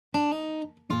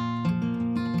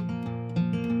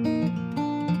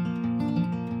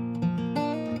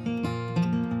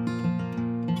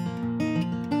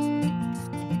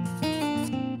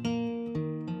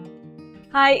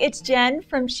Hi, it's Jen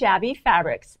from Shabby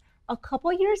Fabrics. A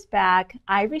couple years back,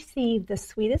 I received the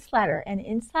sweetest letter, and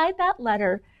inside that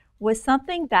letter was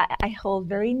something that I hold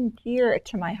very dear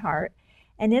to my heart,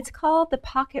 and it's called the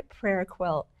Pocket Prayer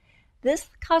Quilt. This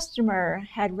customer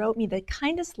had wrote me the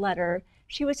kindest letter.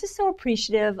 She was just so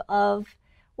appreciative of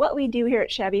what we do here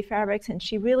at Shabby Fabrics, and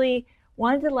she really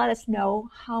wanted to let us know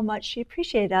how much she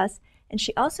appreciated us, and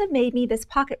she also made me this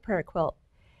pocket prayer quilt.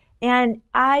 And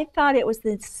I thought it was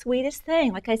the sweetest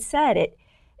thing. Like I said,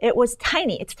 it was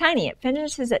tiny. It's tiny. It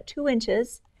finishes at 2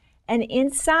 inches. And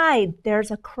inside, there's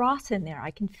a cross in there.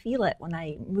 I can feel it when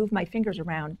I move my fingers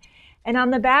around. And on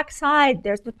the back side,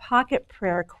 there's the pocket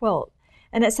prayer quilt.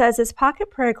 And it says, this pocket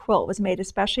prayer quilt was made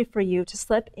especially for you to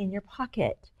slip in your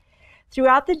pocket.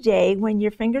 Throughout the day, when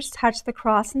your fingers touch the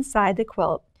cross inside the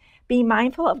quilt, be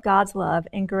mindful of God's love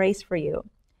and grace for you.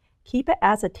 Keep it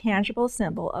as a tangible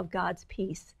symbol of God's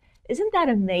peace. Isn't that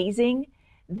amazing?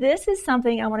 This is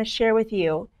something I want to share with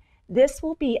you. This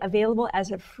will be available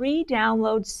as a free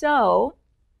download, so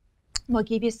we'll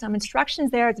give you some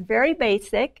instructions there. It's very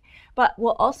basic, but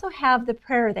we'll also have the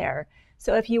prayer there.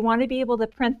 So if you want to be able to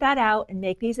print that out and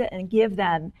make these and give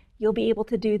them, you'll be able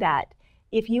to do that.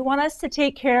 If you want us to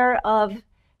take care of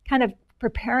kind of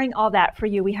preparing all that for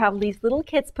you, we have these little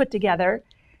kits put together.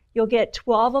 You'll get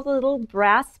 12 of the little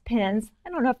brass pins. I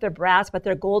don't know if they're brass, but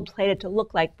they're gold plated to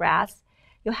look like brass.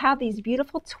 You'll have these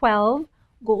beautiful 12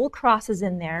 gold crosses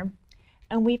in there.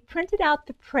 And we've printed out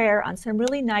the prayer on some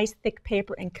really nice thick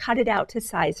paper and cut it out to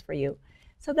size for you.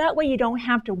 So that way you don't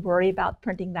have to worry about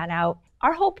printing that out.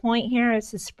 Our whole point here is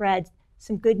to spread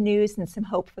some good news and some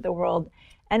hope for the world.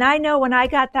 And I know when I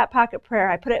got that pocket prayer,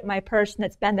 I put it in my purse and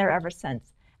it's been there ever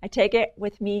since. I take it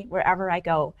with me wherever I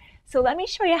go. So let me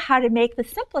show you how to make the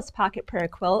simplest pocket prayer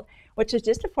quilt, which is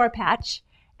just a 4-patch.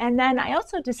 And then I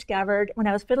also discovered when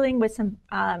I was fiddling with some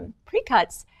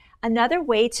pre-cuts, another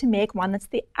way to make one that's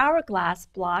the hourglass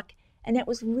block. And it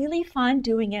was really fun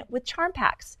doing it with charm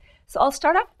packs. So I'll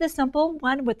start off with the simple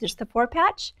one with just the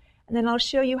 4-patch, and then I'll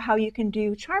show you how you can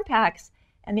do charm packs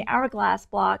and the hourglass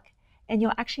block, and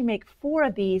you'll actually make 4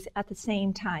 of these at the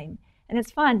same time. And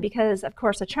it's fun because, of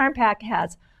course, a charm pack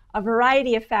has a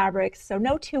variety of fabrics, so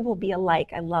no 2 will be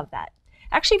alike. I love that.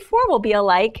 Actually, 4 will be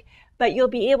alike, but you'll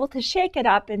be able to shake it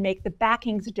up and make the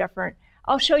backings different.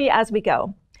 I'll show you as we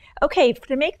go. Okay,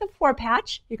 to make the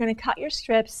 4-patch, you're going to cut your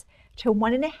strips to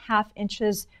 1.5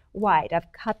 inches wide.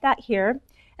 I've cut that here.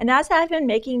 And as I've been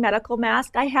making medical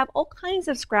masks, I have all kinds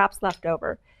of scraps left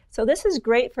over. So this is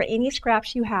great for any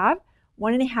scraps you have,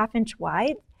 1.5 inch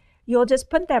wide. You'll just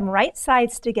put them right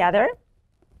sides together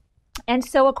and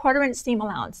sew a 1/4 inch seam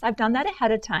allowance. I've done that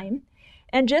ahead of time,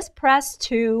 and just press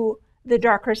to the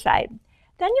darker side.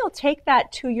 Then you'll take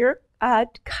that to your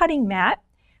cutting mat,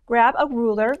 grab a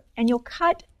ruler, and you'll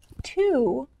cut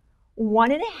 2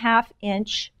 1.5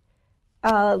 inch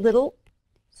little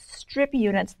strip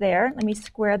units there. Let me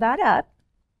square that up.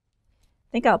 I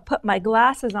think I'll put my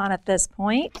glasses on at this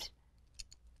point.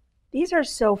 These are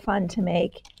so fun to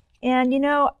make. And you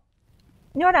know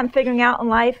what I'm figuring out in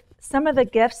life? Some of the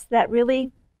gifts that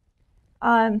really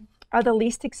are the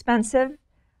least expensive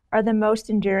are the most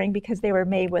enduring because they were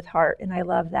made with heart, and I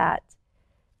love that.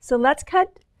 So let's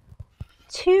cut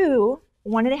 2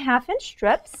 1.5 inch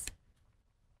strips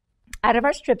out of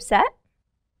our strip set.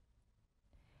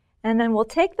 And then we'll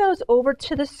take those over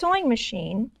to the sewing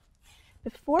machine.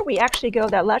 Before we actually go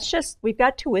there, we've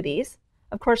got 2 of these.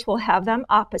 Of course, we'll have them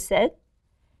opposite.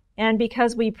 And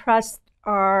because we pressed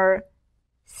our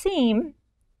seam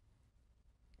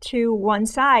to one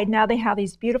side, now they have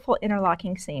these beautiful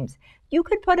interlocking seams. You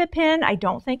could put a pin. I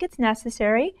don't think it's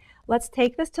necessary. Let's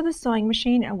take this to the sewing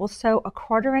machine and we'll sew a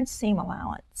 1/4 inch seam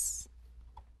allowance.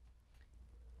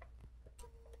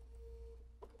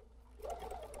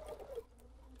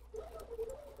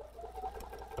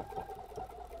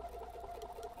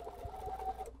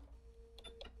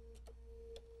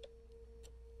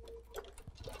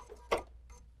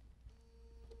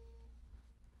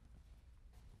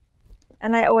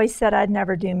 And I always said I'd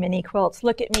never do mini quilts.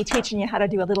 Look at me teaching you how to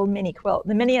do a little mini quilt,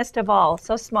 the miniest of all,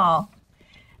 so small.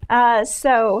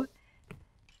 So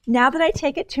now that I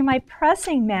take it to my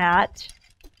pressing mat,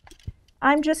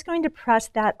 I'm just going to press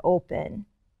that open.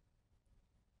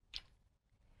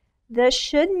 This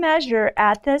should measure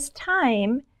at this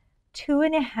time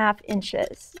 2.5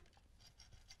 inches.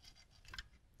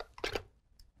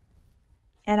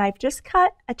 And I've just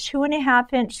cut a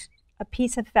 2.5 inch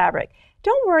piece of fabric.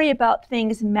 Don't worry about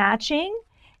things matching.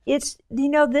 It's,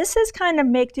 this is kind of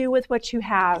make do with what you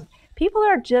have. People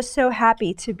are just so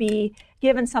happy to be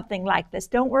given something like this.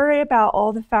 Don't worry about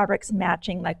all the fabrics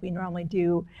matching like we normally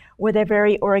do with a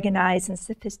very organized and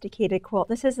sophisticated quilt.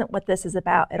 This isn't what this is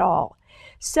about at all.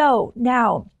 So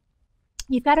now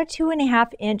you've got a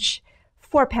 2.5 inch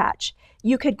 4-patch.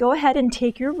 You could go ahead and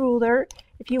take your ruler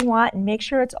if you want and make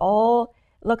sure it's all,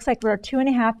 it looks like we're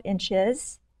 2.5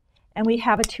 inches and we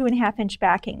have a 2.5 inch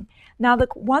backing. Now the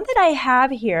one that I have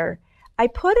here, I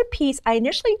put a piece, I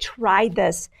initially tried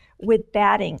this with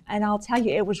batting, and I'll tell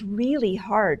you, it was really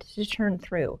hard to turn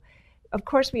through. Of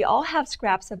course, we all have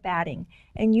scraps of batting,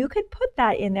 and you could put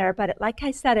that in there, but like I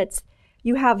said,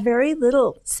 you have very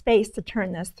little space to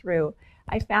turn this through.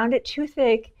 I found it too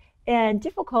thick and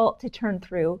difficult to turn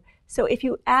through. So if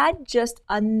you add just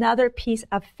another piece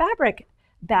of fabric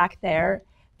back there,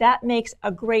 that makes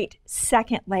a great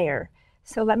second layer.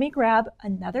 So let me grab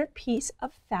another piece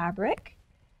of fabric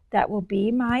that will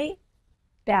be my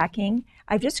backing.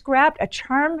 I've just grabbed a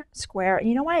charm square. And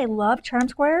you know why I love charm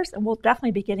squares? And we'll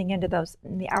definitely be getting into those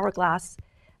in the hourglass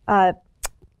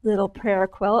little prayer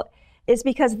quilt, is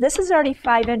because this is already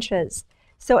 5 inches.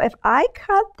 So if I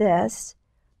cut this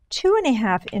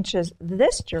 2.5 inches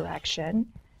this direction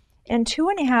and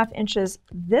 2.5 inches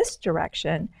this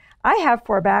direction, I have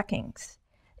 4 backings.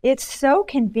 It's so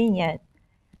convenient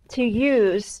to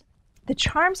use the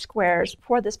charm squares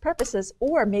for this purposes,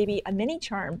 or maybe a mini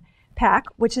charm pack,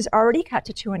 which is already cut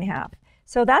to 2.5.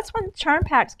 So that's when charm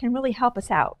packs can really help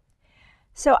us out.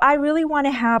 So I really want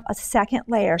to have a second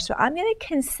layer. So I'm going to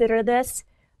consider this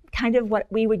kind of what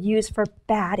we would use for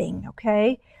batting,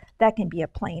 okay? That can be a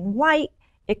plain white.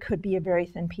 It could be a very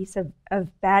thin piece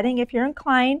of batting if you're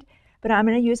inclined, but I'm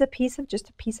going to use just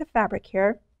a piece of fabric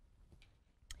here.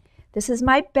 This is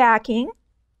my backing.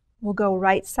 We'll go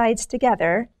right sides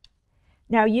together.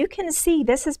 Now you can see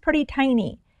this is pretty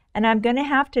tiny, and I'm going to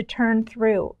have to turn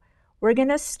through. We're going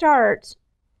to start,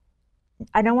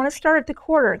 I don't want to start at the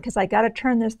quarter because I got to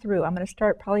turn this through. I'm going to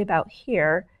start probably about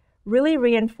here, really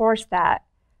reinforce that.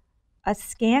 A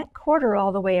scant quarter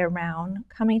all the way around,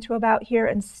 coming to about here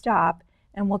and stop,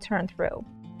 and we'll turn through.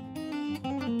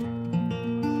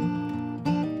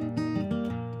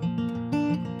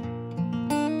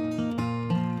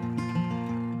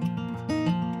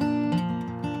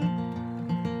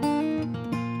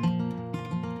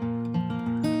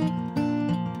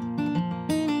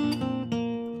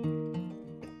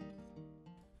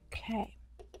 Okay.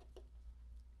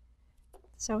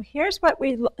 So here's what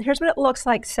it looks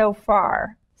like so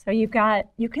far. So you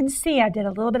can see I did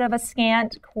a little bit of a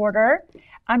scant quarter.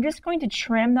 I'm just going to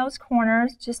trim those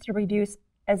corners just to reduce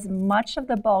as much of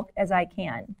the bulk as I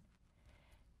can.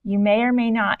 You may or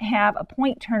may not have a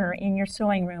point turner in your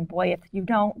sewing room. Boy, if you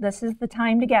don't, this is the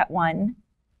time to get one.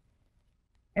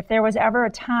 If there was ever a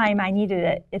time I needed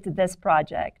it, it's this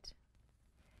project.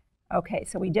 Okay,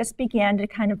 so we just began to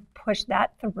kind of push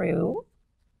that through.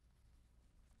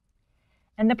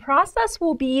 And the process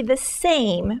will be the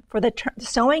same for the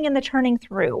sewing and the turning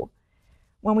through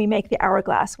when we make the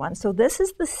hourglass one. So this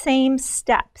is the same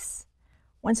steps.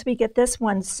 Once we get this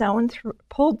one sewn through,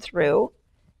 pulled through,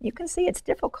 you can see it's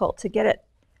difficult to get it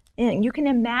in. You can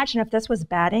imagine if this was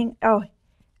batting, oh,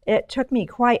 it took me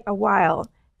quite a while.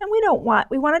 And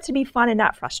we want it to be fun and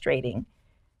not frustrating.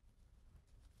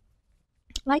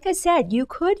 Like I said, you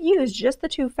could use just the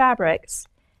 2 fabrics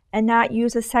and not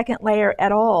use a second layer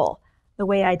at all. The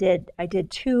way I did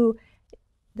the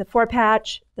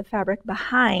 4-patch, the fabric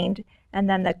behind, and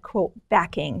then the quote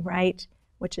backing, right,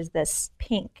 which is this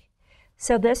pink.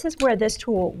 So this is where this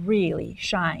tool really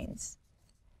shines.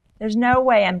 There's no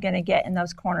way I'm going to get in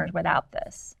those corners without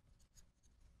this.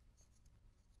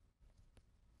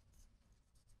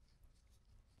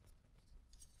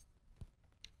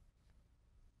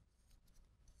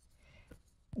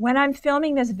 When I'm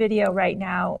filming this video right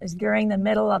now is during the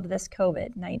middle of this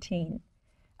COVID-19.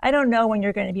 I don't know when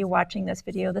you're going to be watching this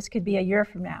video. This could be a year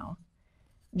from now.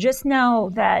 Just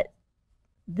know that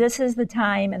this is the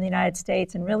time in the United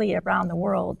States and really around the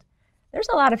world. There's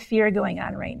a lot of fear going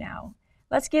on right now.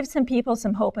 Let's give some people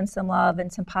some hope and some love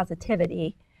and some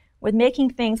positivity with making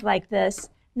things like this,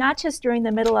 not just during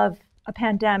the middle of a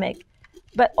pandemic,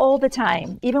 but all the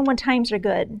time, even when times are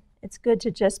good. It's good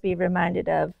to just be reminded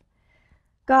of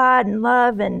God and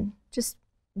love and just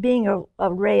being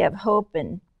a ray of hope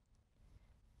and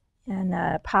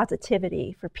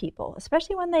positivity for people,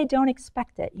 especially when they don't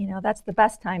expect it. You know, that's the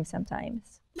best time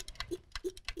sometimes.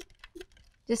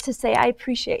 Just to say, I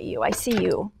appreciate you, I see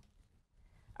you.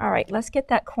 All right, let's get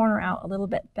that corner out a little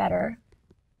bit better.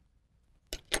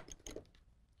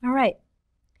 All right,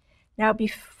 now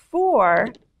before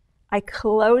I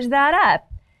close that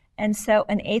up and sew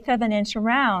 1/8 of an inch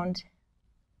around,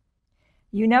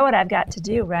 You know what I've got to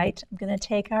do, right? I'm going to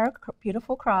take our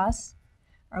beautiful cross,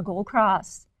 our gold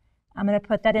cross. I'm going to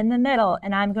put that in the middle,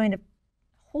 and I'm going to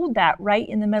hold that right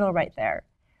in the middle right there.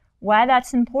 Why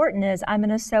that's important is I'm going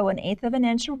to sew 1/8 of an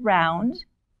inch around,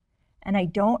 and I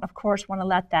don't, of course, want to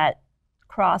let that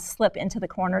cross slip into the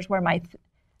corners where my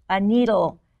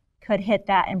needle could hit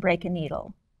that and break a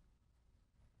needle.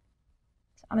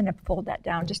 So I'm going to fold that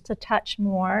down just a touch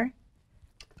more.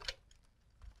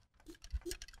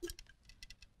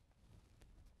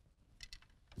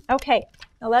 Okay,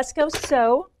 now let's go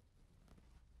sew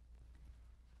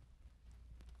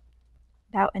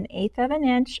about 1/8 of an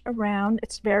inch around.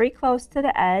 It's very close to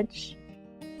the edge.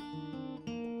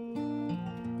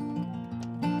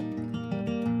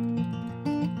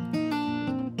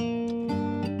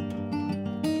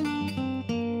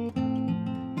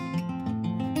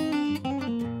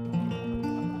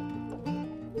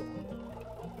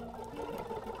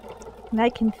 And I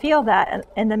can feel that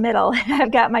in the middle.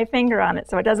 I've got my finger on it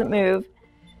so it doesn't move.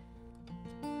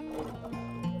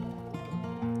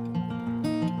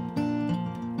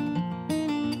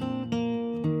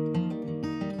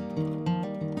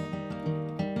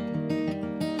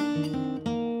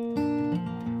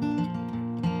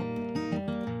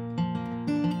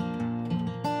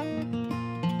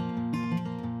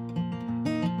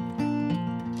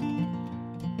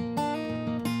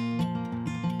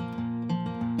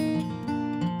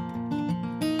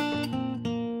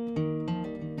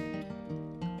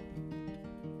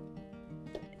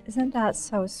 Isn't that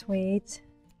so sweet?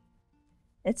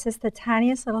 It's just the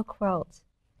tiniest little quilt.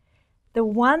 The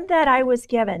one that I was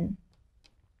given,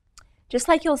 just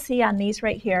like you'll see on these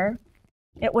right here,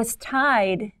 it was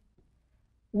tied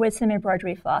with some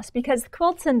embroidery floss because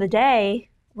quilts in the day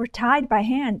were tied by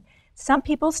hand. Some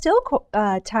people still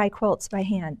tie quilts by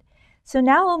hand. So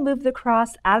now I'll move the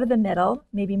cross out of the middle,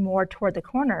 maybe more toward the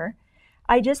corner.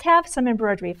 I just have some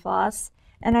embroidery floss,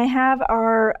 and I have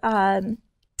our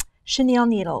chenille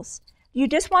needles. You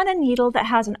just want a needle that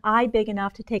has an eye big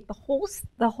enough to take the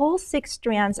whole 6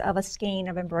 strands of a skein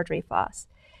of embroidery floss.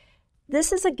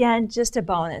 This is, again, just a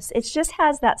bonus. It just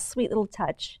has that sweet little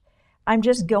touch. I'm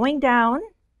just going down,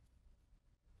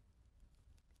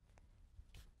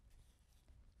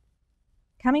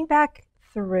 coming back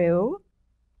through.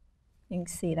 You can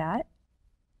see that,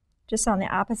 just on the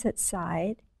opposite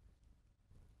side.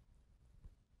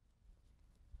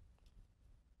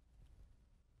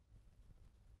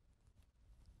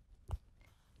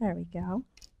 There we go.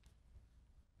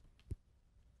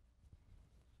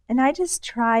 And I just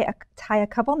tie a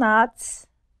couple knots.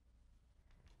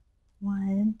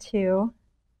 1, 2.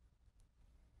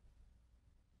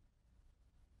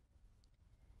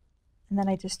 And then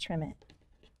I just trim it.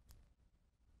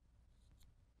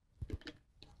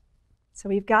 So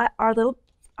we've got our little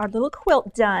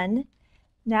quilt done.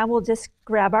 Now we'll just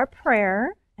grab our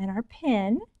prayer and our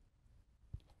pin,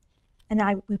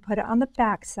 and we put it on the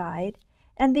back side.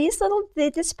 And these they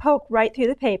just poke right through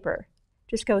the paper.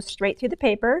 Just go straight through the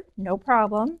paper, no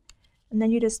problem. And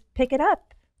then you just pick it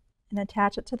up and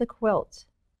attach it to the quilt.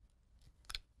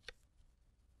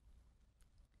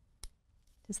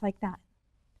 Just like that.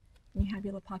 And you have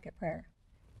your little pocket prayer.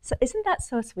 So isn't that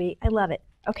so sweet? I love it.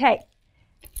 Okay,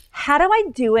 how do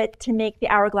I do it to make the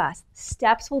hourglass?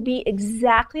 Steps will be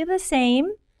exactly the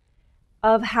same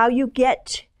of how you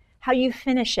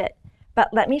finish it. But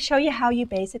let me show you how you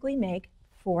basically make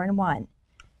 4-in-1.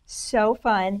 So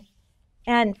fun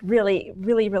and really,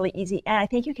 really, really easy. And I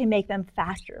think you can make them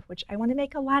faster, which I want to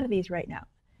make a lot of these right now,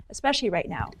 especially right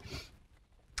now.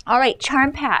 All right,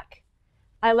 charm pack.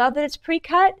 I love that it's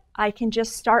pre-cut. I can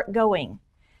just start going.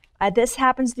 This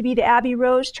happens to be the Abbey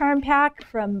Rose charm pack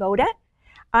from Moda.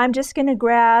 I'm just going to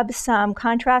grab some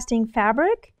contrasting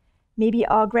fabric. Maybe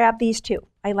I'll grab these 2.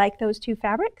 I like those 2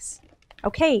 fabrics.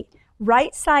 Okay,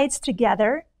 right sides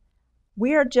together.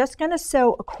 We are just going to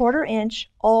sew a 1/4 inch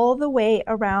all the way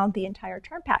around the entire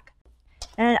charm pack.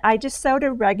 And I just sewed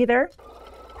a regular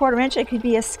 1/4 inch. It could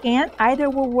be a scant. Either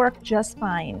will work just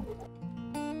fine.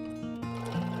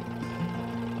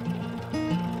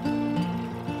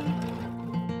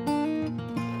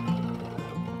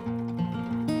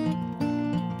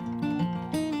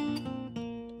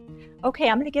 Okay,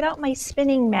 I'm going to get out my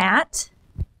spinning mat.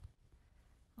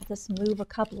 I'll just move a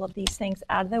couple of these things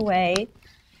out of the way.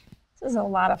 This is a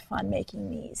lot of fun making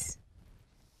these.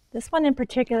 This one in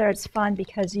particular is fun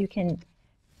because you can,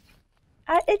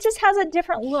 it just has a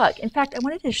different look. In fact, I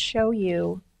wanted to show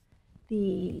you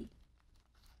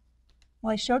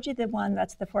I showed you the one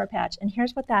that's the 4 patch, and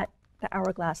here's what the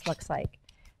hourglass looks like.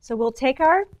 So we'll take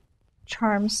our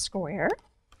charm square.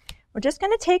 We're just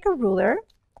going to take a ruler.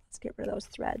 Let's get rid of those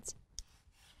threads.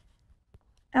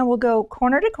 and we'll go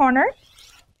corner to corner.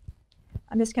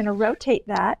 I'm just going to rotate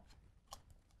that,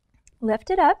 lift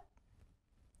it up,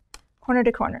 corner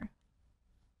to corner.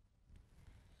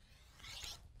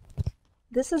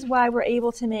 This is why we're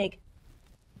able to make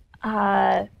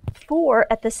 4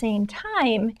 at the same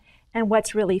time. And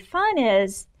what's really fun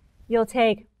is you'll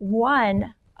take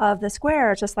one of the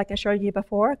squares, just like I showed you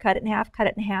before, cut it in half, cut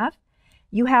it in half.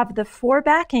 You have the 4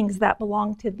 backings that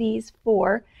belong to these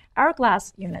 4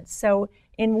 hourglass units. So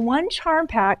in one charm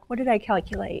pack, what did I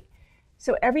calculate?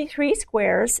 So every 3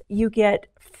 squares, you get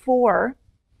 4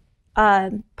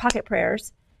 pocket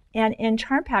prayers. And in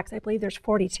charm packs, I believe there's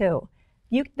 42.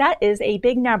 That is a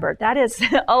big number. That is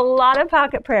a lot of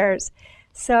pocket prayers.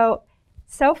 So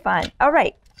fun. All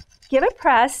right, give a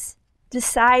press.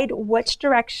 Decide which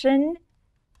direction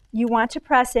you want to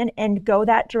press in and go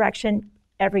that direction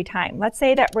every time. Let's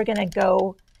say that we're going to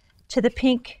go to the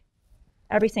pink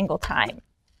every single time.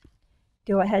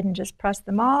 Go ahead and just press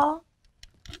them all.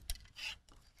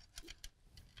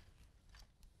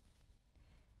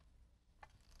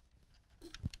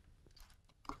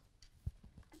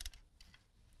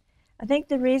 I think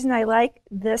the reason I like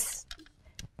this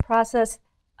process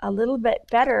a little bit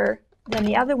better than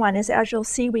the other one is, as you'll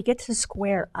see, we get to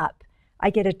square up.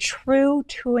 I get a true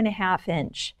 2.5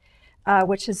 inch,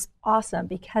 which is awesome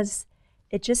because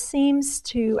it just seems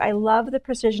to, I love the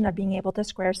precision of being able to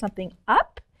square something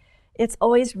up. It's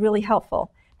always really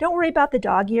helpful. Don't worry about the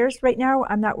dog ears right now.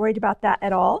 I'm not worried about that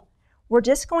at all. We're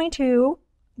just going to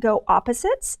go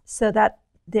opposites so that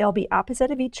they'll be opposite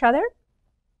of each other.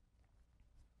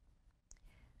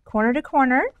 Corner to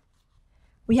corner.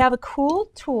 We have a cool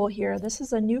tool here. This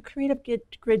is a new Creative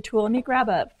Grid tool. Let me grab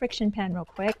a friction pen real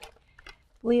quick. I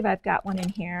believe I've got one in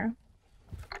here.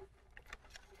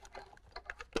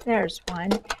 There's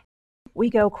one. We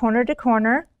go corner to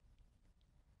corner,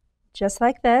 just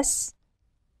like this.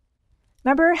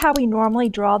 Remember how we normally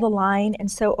draw the line and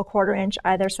sew a 1/4 inch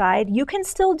either side? You can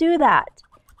still do that.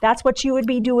 That's what you would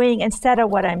be doing instead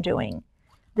of what I'm doing.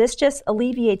 This just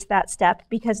alleviates that step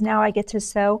because now I get to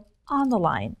sew on the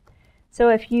line. So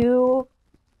if you,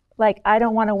 I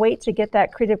don't want to wait to get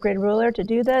that Creative Grid ruler to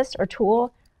do this or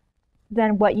tool,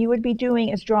 then what you would be doing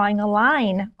is drawing a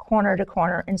line corner to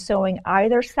corner and sewing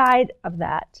either side of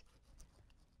that.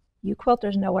 You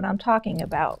quilters know what I'm talking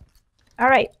about. All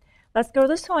right, let's go to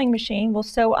the sewing machine. We'll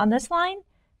sew on this line,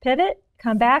 pivot,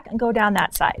 come back, and go down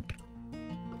that side.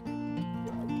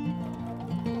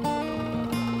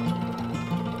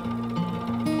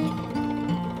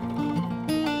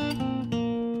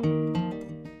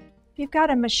 If you've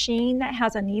got a machine that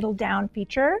has a needle down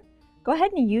feature, go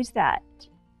ahead and use that.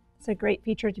 It's a great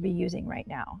feature to be using right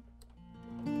now.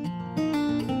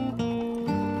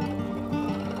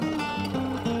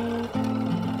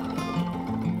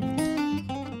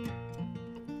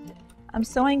 I'm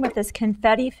sewing with this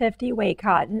Confetti 50 weight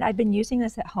cotton. I've been using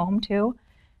this at home too.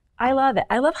 I love it.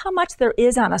 I love how much there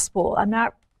is on a spool. I'm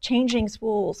not changing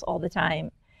spools all the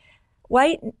time.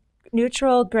 White,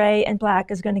 neutral, gray, and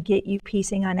black is going to get you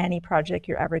piecing on any project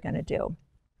you're ever going to do.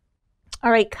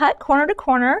 All right, cut corner to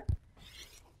corner.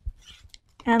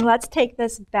 And let's take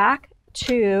this back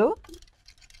to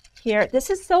here. This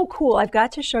is so cool. I've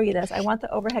got to show you this. I want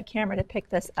the overhead camera to pick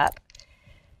this up.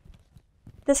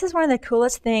 This is one of the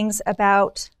coolest things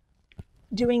about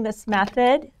doing this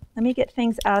method. Let me get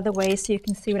things out of the way so you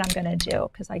can see what I'm going to do,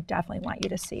 because I definitely want you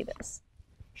to see this.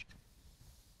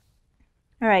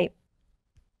 All right.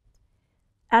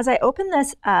 As I open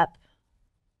this up,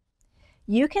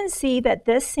 you can see that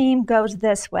this seam goes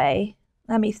this way.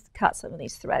 Let me cut some of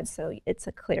these threads so it's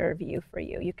a clearer view for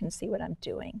you. You can see what I'm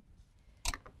doing.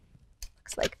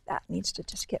 Looks like that needs to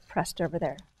just get pressed over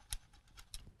there.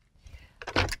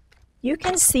 You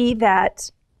can see that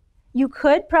you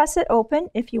could press it open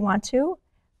if you want to,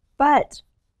 but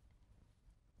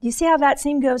you see how that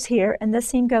seam goes here and this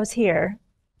seam goes here?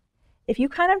 If you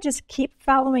kind of just keep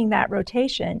following that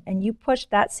rotation and you push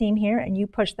that seam here and you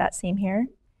push that seam here,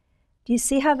 do you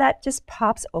see how that just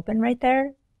pops open right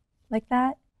there? Like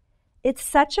that? It's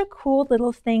such a cool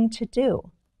little thing to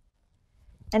do.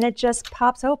 And it just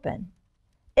pops open.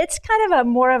 It's kind of a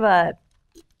more of a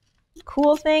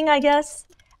cool thing, I guess.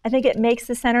 I think it makes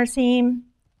the center seam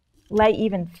lay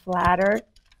even flatter.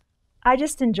 I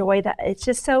just enjoy that. It's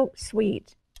just so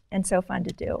sweet and so fun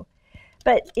to do.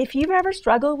 But if you've ever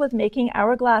struggled with making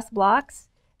hourglass blocks,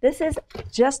 this is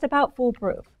just about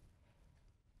foolproof.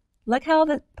 Look how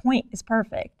the point is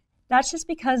perfect. That's just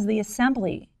because the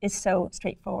assembly is so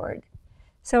straightforward.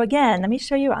 So again, let me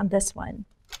show you on this one.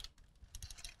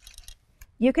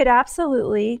 You could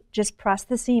absolutely just press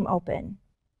the seam open.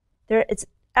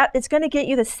 it's going to get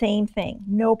you the same thing.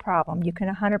 No problem. You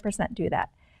can 100% do that.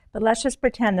 But let's just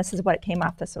pretend this is what it came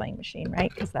off the sewing machine, right?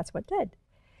 Because that's what it did.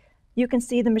 You can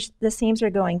see the seams are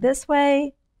going this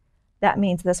way. That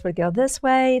means this would go this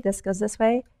way. This goes this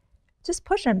way. Just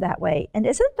push them that way. And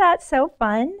isn't that so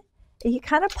fun? You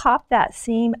kind of pop that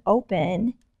seam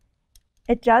open.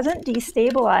 It doesn't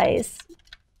destabilize.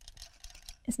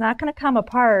 It's not going to come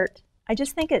apart. I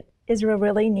just think it is a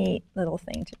really neat little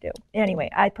thing to do. Anyway,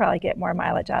 I'd probably get more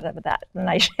mileage out of that than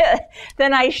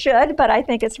I should, but I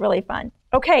think it's really fun.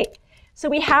 Okay, so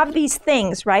we have these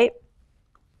things, right?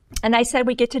 And I said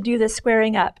we get to do this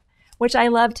squaring up, which I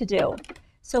love to do.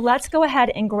 So let's go ahead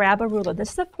and grab a ruler.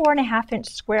 This is a 4.5-inch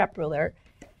square up ruler.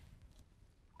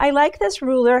 I like this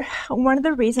ruler. One of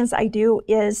the reasons I do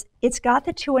is it's got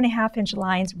the 2.5-inch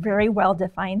lines very well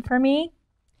defined for me.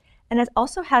 And it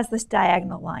also has this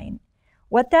diagonal line.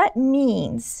 What that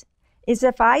means is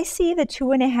if I see the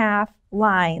 2.5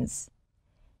 lines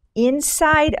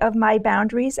inside of my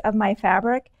boundaries of my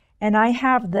fabric, and I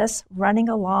have this running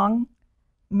along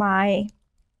my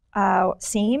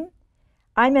seam,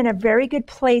 I'm in a very good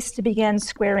place to begin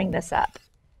squaring this up.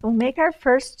 We'll make our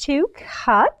first 2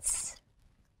 cuts,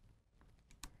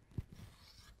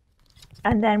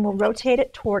 and then we'll rotate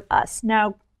it toward us.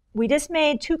 Now, we just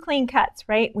made 2 clean cuts,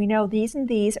 right? We know these and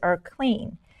these are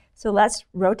clean. So let's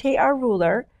rotate our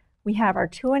ruler. We have our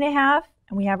 2.5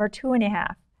 and we have our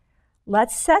 2.5.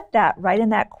 Let's set that right in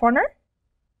that corner,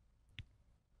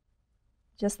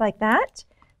 just like that,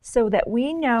 so that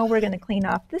we know we're going to clean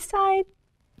off this side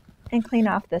and clean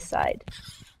off this side.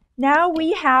 Now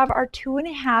we have our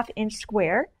 2.5-inch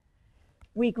square.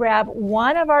 We grab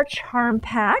one of our charm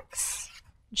packs,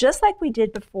 just like we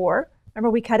did before. Remember,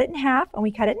 we cut it in half and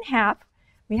we cut it in half.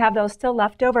 We have those still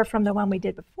left over from the one we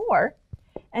did before.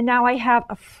 And now I have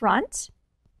a front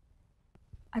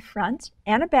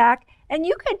and a back. And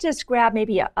you could just grab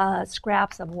maybe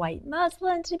scraps of white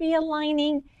muslin to be a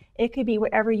lining. It could be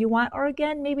whatever you want, or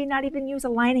again, maybe not even use a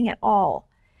lining at all.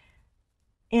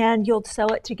 And you'll sew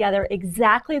it together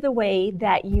exactly the way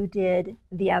that you did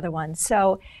the other one.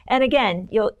 So, and again,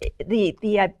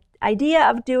 the idea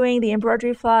of doing the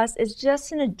embroidery floss is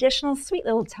just an additional sweet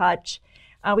little touch.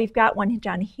 We've got one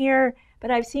done here,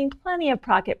 but I've seen plenty of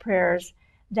pocket prayers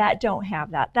that don't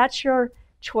have that. That's your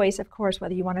choice, of course,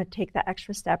 whether you want to take that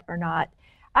extra step or not.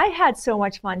 I had so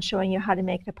much fun showing you how to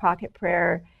make the pocket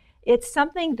prayer. It's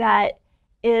something that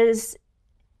it's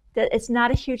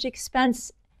not a huge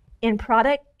expense in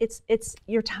product. It's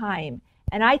your time.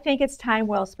 And I think it's time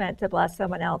well spent to bless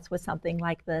someone else with something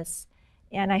like this.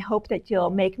 And I hope that you'll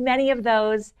make many of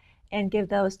those and give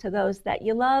those to those that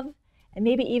you love, and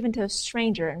maybe even to a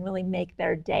stranger, and really make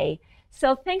their day.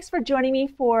 So thanks for joining me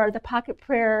for the Pocket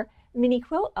Prayer mini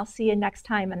quilt. I'll see you next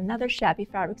time in another Shabby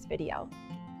Fabrics video.